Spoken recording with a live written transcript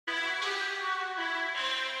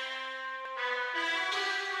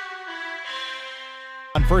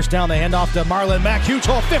first down. They hand off to Marlon Mack. Huge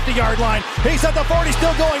hole, 50-yard line. He's at the 40,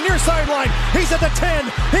 still going near sideline. He's at the 10.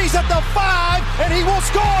 He's at the 5, and he will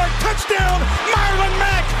score. Touchdown, Marlon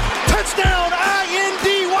Mack. Touchdown,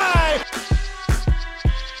 I-N-D-Y.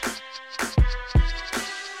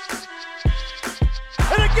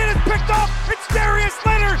 And again, it's picked off. It's Darius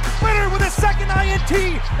Leonard. Leonard with a second INT,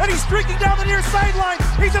 and he's streaking down the near sideline.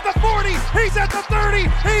 He's at the 40. He's at the 30.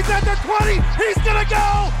 He's at the 20. He's going to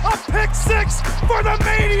go. A pick six for the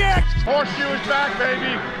Maniac. Horseshoe is back,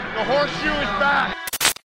 baby. The horseshoe is back.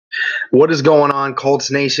 What is going on,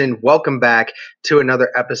 Colts Nation? Welcome back to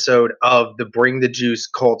another episode of the Bring the Juice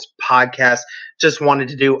Colts podcast. Just wanted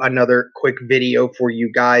to do another quick video for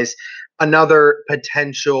you guys. Another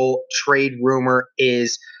potential trade rumor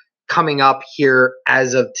is coming up here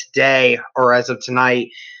as of today or as of tonight.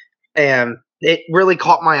 And it really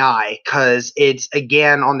caught my eye because it's,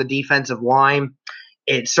 again, on the defensive line.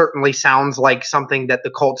 It certainly sounds like something that the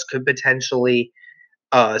Colts could potentially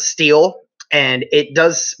steal. And it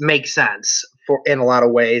does make sense in a lot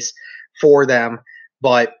of ways for them.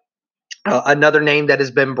 But another name that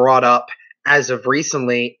has been brought up as of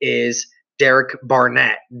recently is Derek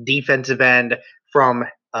Barnett, defensive end from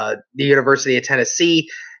the University of Tennessee,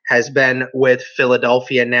 has been with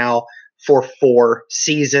Philadelphia now for 4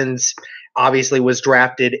 seasons. Obviously was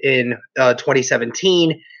drafted in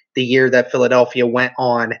 2017, the year that Philadelphia went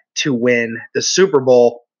on to win the Super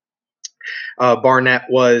Bowl. Barnett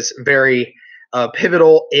was very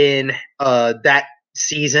pivotal in that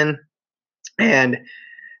season. And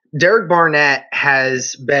Derek Barnett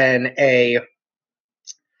has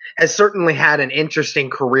certainly had an interesting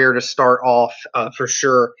career to start off, for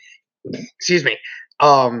sure. Excuse me.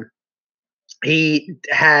 He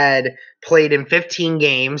had played in 15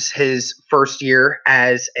 games his first year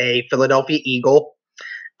as a Philadelphia Eagle.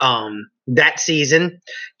 That season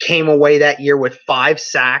came away that year with 5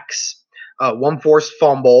 sacks, 1 forced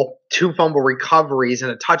fumble, 2 fumble recoveries,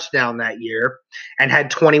 and a touchdown that year, and had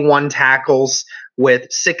 21 tackles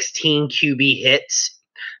with 16 QB hits.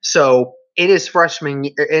 So in his freshman,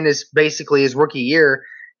 basically his rookie year,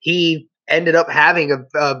 he ended up having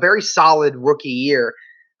a very solid rookie year.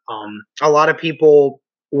 A lot of people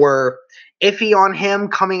were iffy on him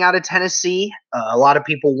coming out of Tennessee. A lot of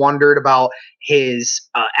people wondered about his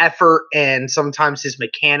effort, and sometimes his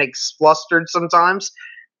mechanics flustered sometimes.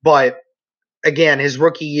 But again, his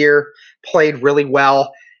rookie year played really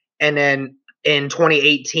well, and then in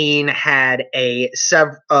 2018 had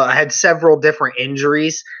several different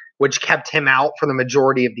injuries, which kept him out for the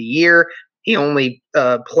majority of the year. He only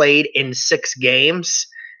played in 6 games,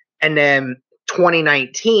 and then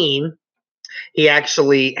 2019 he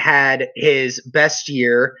actually had his best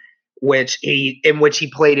year, in which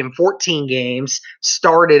he played in 14 games,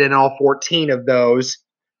 started in all 14 of those,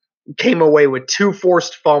 came away with 2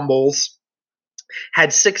 forced fumbles, had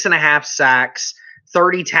 6.5 sacks,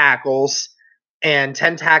 30 tackles, and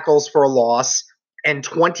 10 tackles for a loss, and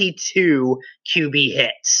 22 QB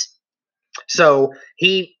hits. So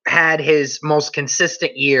he had his most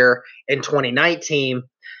consistent year in 2019.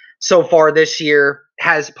 So far this year,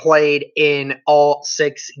 has played in all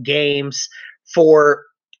 6 games for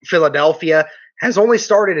Philadelphia, has only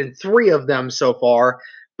started in 3 of them so far,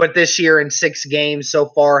 but this year in 6 games so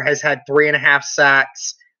far has had 3.5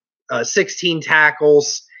 sacks, 16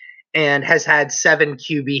 tackles, and has had 7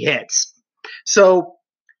 QB hits. So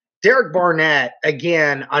Derek Barnett,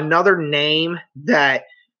 again, another name that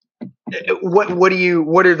what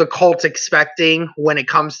are the Colts expecting when it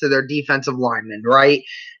comes to their defensive linemen, right?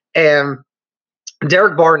 And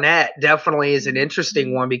Derek Barnett definitely is an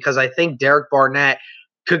interesting one because I think Derek Barnett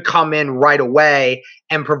could come in right away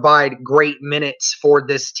and provide great minutes for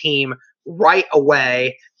this team right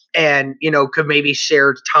away, and could maybe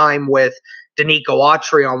share time with Denico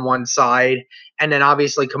Autry on one side, and then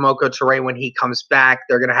obviously Kemoko Turay when he comes back,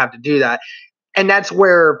 they're going to have to do that. And that's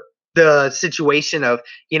where the situation of,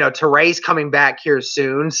 Turay's coming back here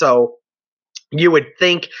soon, so you would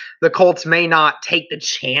think the Colts may not take the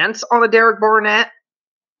chance on a Derek Barnett.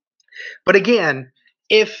 But again,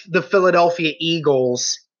 if the Philadelphia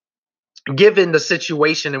Eagles, given the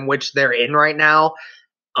situation in which they're in right now,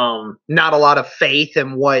 not a lot of faith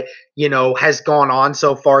in what, has gone on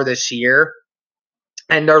so far this year,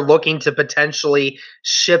 and they're looking to potentially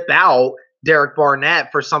ship out Derek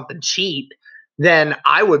Barnett for something cheap, then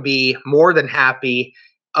I would be more than happy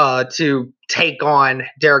to take on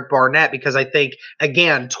Derek Barnett, because I think,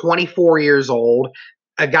 again, 24 years old,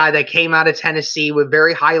 a guy that came out of Tennessee with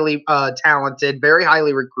very highly talented, very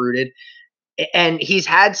highly recruited, and he's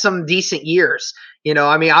had some decent years.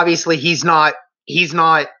 Obviously he's not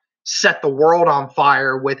set the world on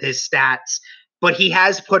fire with his stats but he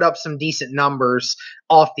has put up some decent numbers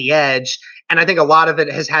off the edge. And I think a lot of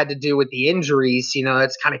it has had to do with the injuries. You know,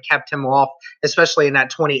 it's kind of kept him off, especially in that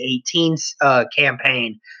 2018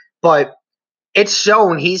 campaign. But it's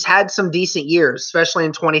shown he's had some decent years, especially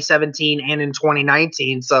in 2017 and in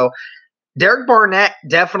 2019. So Derek Barnett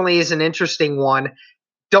definitely is an interesting one.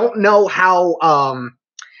 Don't know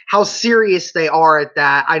how serious they are at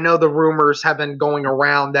that. I know the rumors have been going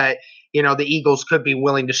around that, you know, the Eagles could be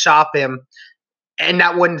willing to shop him, and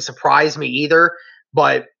that wouldn't surprise me either.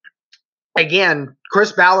 But again,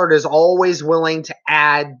 Chris Ballard is always willing to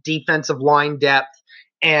add defensive line depth,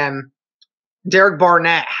 and Derek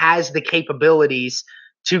Barnett has the capabilities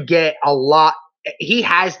to get a lot. He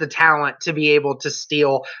has the talent to be able to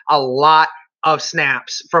steal a lot of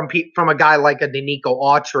snaps from a guy like a Denico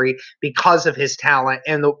Autry because of his talent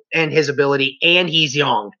and his ability, and he's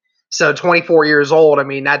young. So 24 years old, I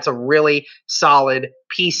mean, that's a really solid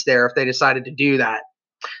piece there if they decided to do that.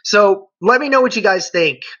 So let me know what you guys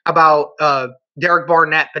think about Derek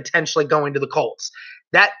Barnett potentially going to the Colts.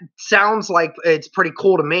 That sounds like it's pretty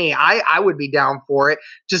cool to me. I would be down for it.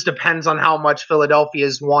 Just depends on how much Philadelphia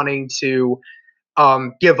is wanting to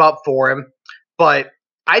give up for him. But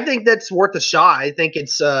I think that's worth a shot. I think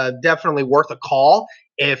it's definitely worth a call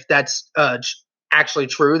if that's actually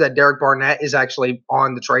true, that Derek Barnett is actually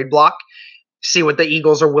on the trade block. See what the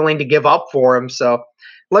Eagles are willing to give up for him. So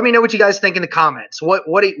let me know what you guys think in the comments. What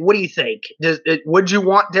do you think? Would you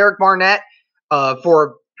want Derek Barnett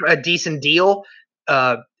for a decent deal?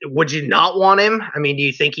 Would you not want him? I mean, do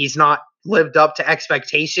you think he's not lived up to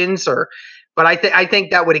expectations? But I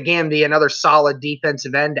think that would again be another solid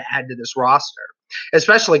defensive end to add to this roster,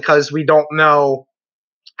 especially because we don't know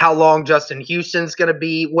how long Justin Houston's going to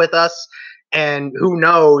be with us, and who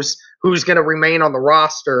knows who's going to remain on the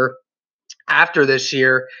roster after this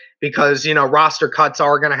year, because, you know, roster cuts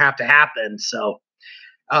are going to have to happen. So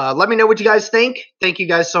let me know what you guys think. Thank you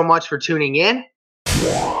guys so much for tuning in.